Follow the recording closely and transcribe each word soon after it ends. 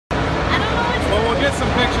get some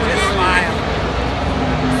pictures. Just smile.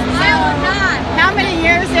 How many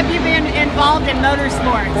years have you been involved in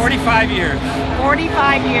motorsports? 45 years.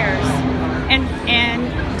 45 years. And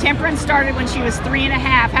Temperance started when she was 3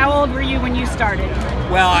 1/2. How old were you when you started?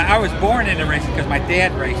 Well, I was born into racing because my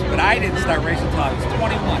dad raced, but I didn't start racing until I was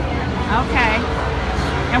 21. Okay.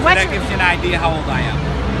 And So that gives you an idea how old I am.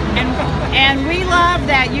 And we love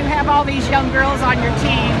that you have all these young girls on your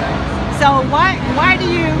team. So why do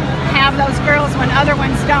you have those girls when other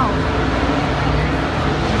ones don't?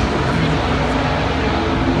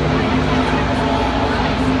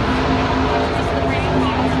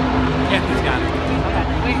 Kathy's got it.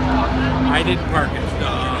 I didn't park it.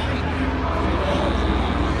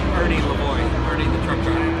 Ernie the truck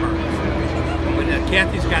driver, parked it. But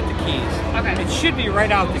Kathy's got the keys. Okay. It should be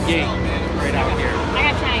right out the gate, right out here. I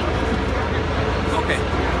got change. Okay.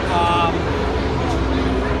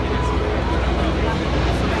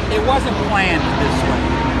 It wasn't planned this way.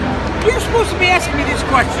 You're supposed to be asking me these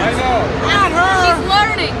questions. I know. Not her. She's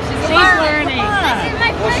learning. She's learning.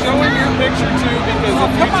 Well, show him your picture too, because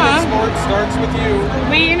the future of sports starts with you.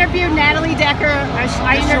 We interviewed Natalie Decker.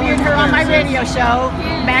 I interviewed her on my radio show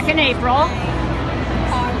back in April.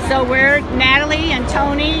 So we're Natalie and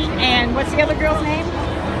Tony and what's the other girl's name?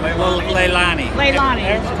 Leilani. Leilani.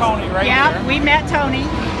 There's Tony right Yeah, here. we met Tony.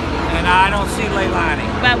 And I don't see Leilani.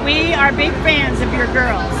 But we are big fans of your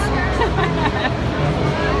girls.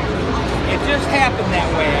 It just happened that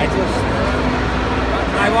way.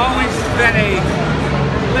 I've always been a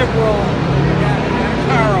liberal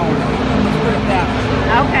car owner. Let's put it that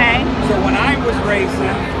way. Okay. So when I was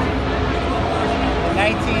racing in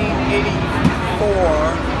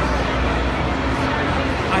 1984,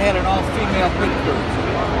 I had an all-female pit crew.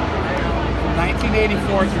 From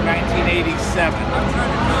 1984 through 1987.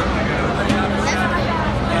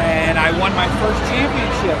 And I won my first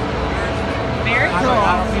championship. Very I cool. don't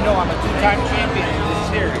know if you know, I'm a two-time champion in this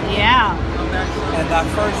series. Yeah. And that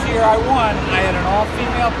first year I won, I had an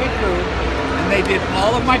all-female pit crew, and they did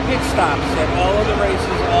all of my pit stops at all of the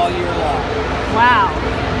races all year long. Wow.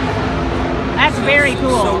 That's very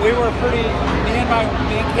cool. So we were pretty, me and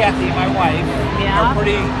Kathy, my wife, Yeah. are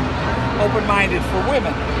pretty open-minded for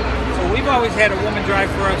women. So we've always had a woman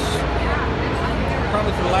drive for us,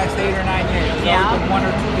 probably for the last 8 or 9 years. There's Yeah. always been 1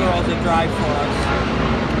 or 2 girls that drive for us.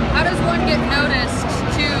 How does one get noticed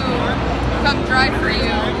to come drive for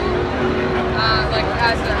you? Like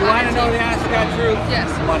as the You want to know the honest to God truth?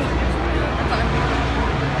 Yes. Money.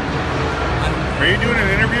 Are you doing an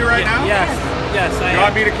interview right now? Yes, yes, I You am.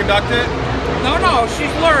 want me to conduct it? No,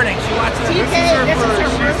 she's learning. She wants to. TK, this is her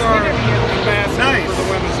She's first our interview. ambassador for the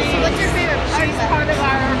women's association. What's your favorite? She's part of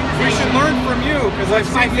our We should organization. learn from you, because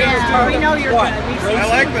I've my seen you favorite do Yeah, it. we know you're What? good. I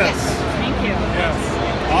like this. Thank you. Yes.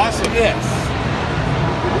 Awesome. Yes.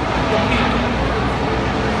 The people.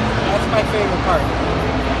 That's my favorite part.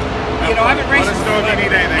 You know, I've been racing. Let us know if you need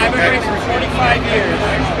anything, I've been okay? racing for 45 years,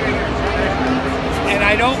 and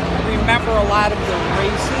I don't remember a lot of the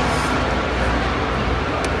races,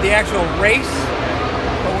 the actual race,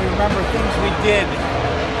 but we remember things we did,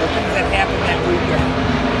 or things that happened that weekend.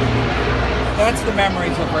 That's the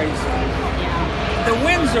memories of racing. The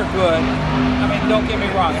wins are good. I mean, don't get me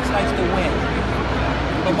wrong, it's nice to win.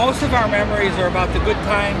 But most of our memories are about the good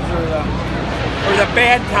times or the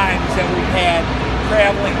bad times that we've had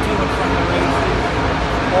traveling to and from the races,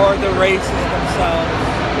 or the races themselves.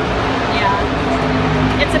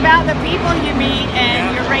 Yeah. It's about the people you meet and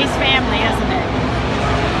Yeah. your race family, isn't it?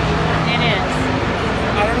 It is.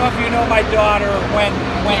 I don't know if you know my daughter, Wendy.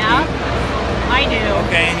 Yeah. I do.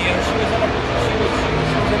 Okay, and you know, she was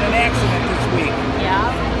in an accident this week. Yeah.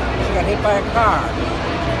 She got hit by a car.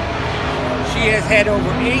 She has had over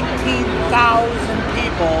 18,000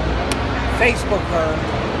 people Facebook her,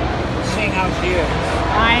 seeing how she is.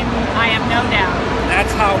 I have no doubt.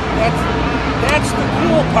 That's the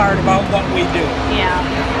cool part about what we do. Yeah.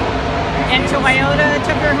 And Toyota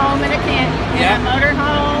took her home in a Yeah.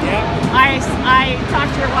 motorhome. Yeah. I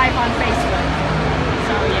talked to your wife on Facebook.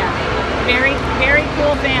 So yeah. Very, very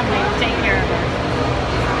cool family to take care of her.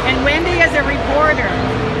 And Wendy is a reporter.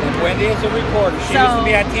 Wendy is a reporter. She used to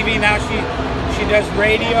be on TV. Now she does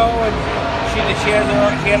radio, and she had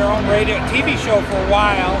her own radio TV show for a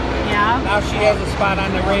while. Yeah. Now she has a spot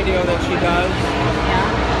on the radio that she does. Yeah.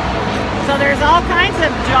 So there's all kinds of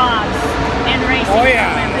jobs in racing. Oh for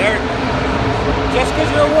yeah, women. just because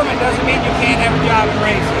you're a woman doesn't mean you can't have a job in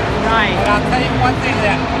racing. Right. And I'll tell you one thing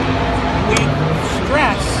that we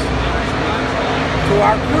stress to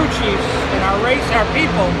our crew chiefs and our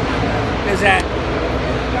people is that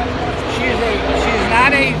she's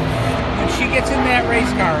not when she gets in that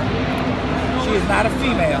race car, she she is not a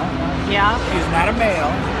female. Yeah. She is not a male.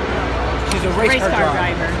 She's a race car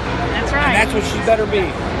driver. That's And right. that's what she better be.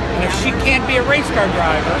 And if she can't be a race car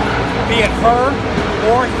driver, be it her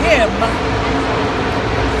or him,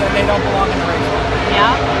 then they don't belong in the race car.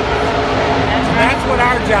 Yeah. That's right. That's what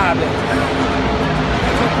our job is.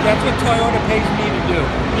 That's what Toyota pays me to do.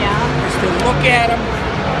 Yeah. Is to look at them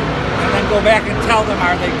and then go back and tell them,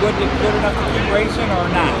 are they good enough to keep racing or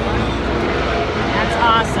not? That's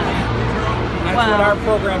awesome. That's Wow. what our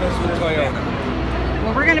program is with Toyota.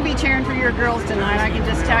 Well, we're going to be cheering for your girls tonight. I can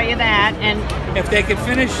just tell you that. And If they could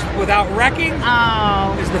finish without wrecking,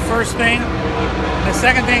 oh, is the first thing. The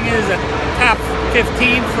second thing is a top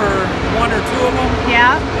 15 for one or two of them.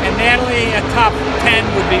 yeah. And Natalie, a top 10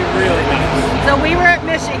 would be really nice. So we were at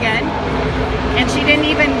Michigan, and she didn't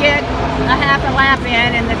even get a half a lap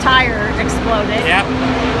in, and the tire exploded. Yep.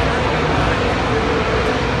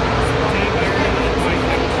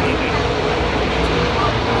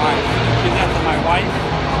 All right, give that to my wife.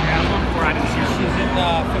 She's in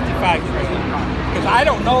 55 because I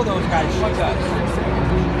don't know those guys. She does.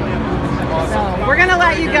 So we're going to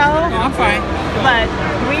let you go, No, I'm fine. but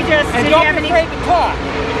we just And did you don't have be any? afraid to talk.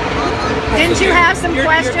 Didn't you have some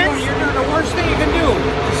questions? You're doing the worst thing you can do.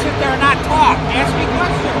 Just sit there and not talk. Ask me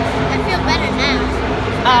questions. I feel better now.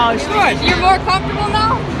 Oh, Good. You're more comfortable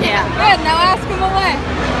now? yeah. Good, now ask him away.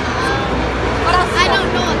 What else? I don't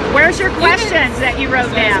know. Where's your questions that you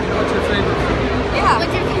wrote down? What's your favorite food? Yeah.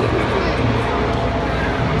 What's your favorite food?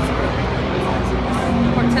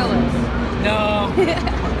 Portillo's. No.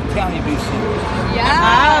 Italian beef sandwich. Yeah.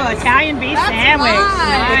 Oh, Italian beef That's sandwich.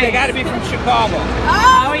 mine. But they Nice. got to be from Chicago.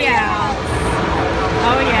 Oh yeah.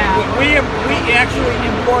 Oh yeah. We actually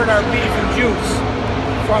import our beef and juice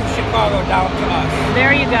from Chicago down to us.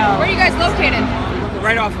 There you Where are go. you guys located?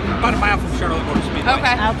 Right off, about a mile from Charlotte Motor Speedway.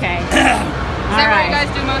 Okay. Okay. Is that where you right. guys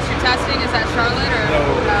do most of your testing? Is that Charlotte or No.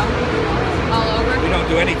 all over? We don't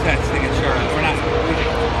do any testing in Charlotte. We're not.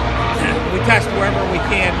 We test wherever we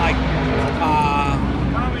can. Like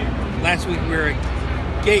last week we were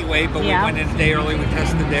at Gateway, but Yeah. we went in a day early. We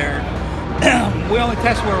tested there. We only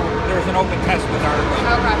test where there's an open test with our.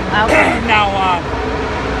 Okay. Okay. Now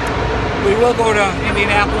we will go to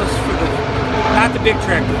Indianapolis for not the big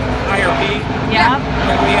track, IRP. Yeah.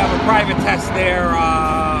 But we have a private test there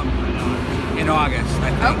in August, I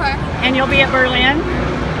think. Okay. And you'll be at Berlin?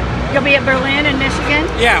 You'll be at Berlin in Michigan?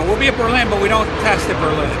 Yeah, we'll be at Berlin, but we don't test at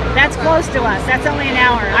Berlin. That's close to us. That's only an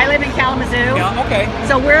hour. I live in Kalamazoo. Yeah, okay.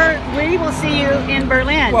 So we will see you in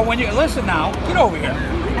Berlin. Well, when you listen now, get over here.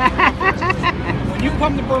 When you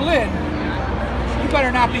come to Berlin, you better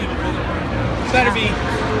not be. You better be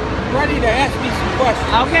ready to ask me some questions.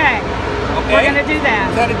 Okay. Okay. We're gonna do Is that.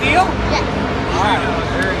 that a deal? Yeah. All right.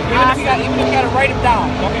 Even if you got to write it down,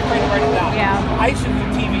 don't be afraid to write it down. Yeah. I used to do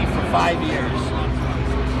TV for 5 years,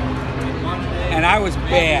 and I was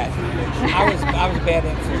bad. I was a bad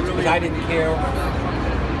influence because I didn't care.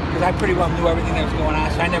 Because I pretty well knew everything that was going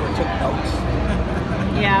on, so I never took notes.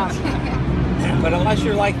 Yeah. But unless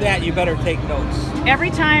you're like that, you better take notes. Every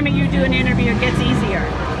time you do an interview, it gets easier.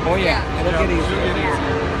 Oh yeah, it'll get easier.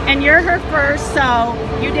 And you're her first, so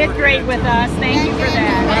you did great with us. Thank you for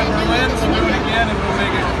that. Berlin, we'll do it again and we'll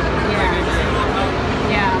make it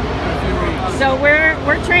Yeah. in a few weeks. So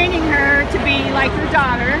we're training her to be like her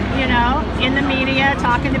daughter, you know, in the media,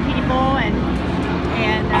 talking to people, and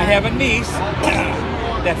I have a niece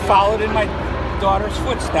that followed in my daughter's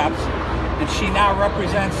footsteps, and she now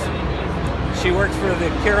represents. She works for the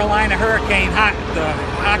Carolina Hurricane the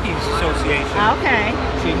Hockey Association. Okay.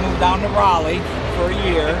 She moved down to Raleigh for a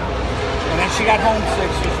year, and then she got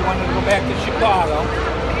homesick, so she wanted to go back to Chicago.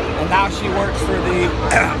 And now she works for the.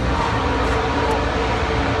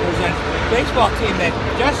 There's a baseball team that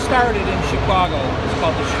just started in Chicago. It's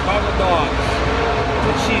called the Chicago Dogs.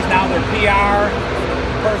 And she's now their PR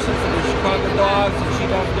person for the Chicago Dogs, and she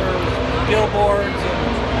does their billboards and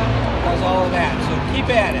does all of that. So keep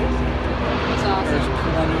at it. That's There's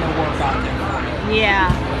awesome. plenty of work out there for you.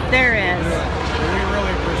 Yeah, there is. We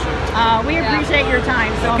really appreciate it. We appreciate your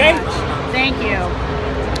time so Okay. much. Thank you.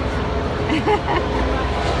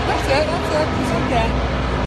 That's it. It's okay.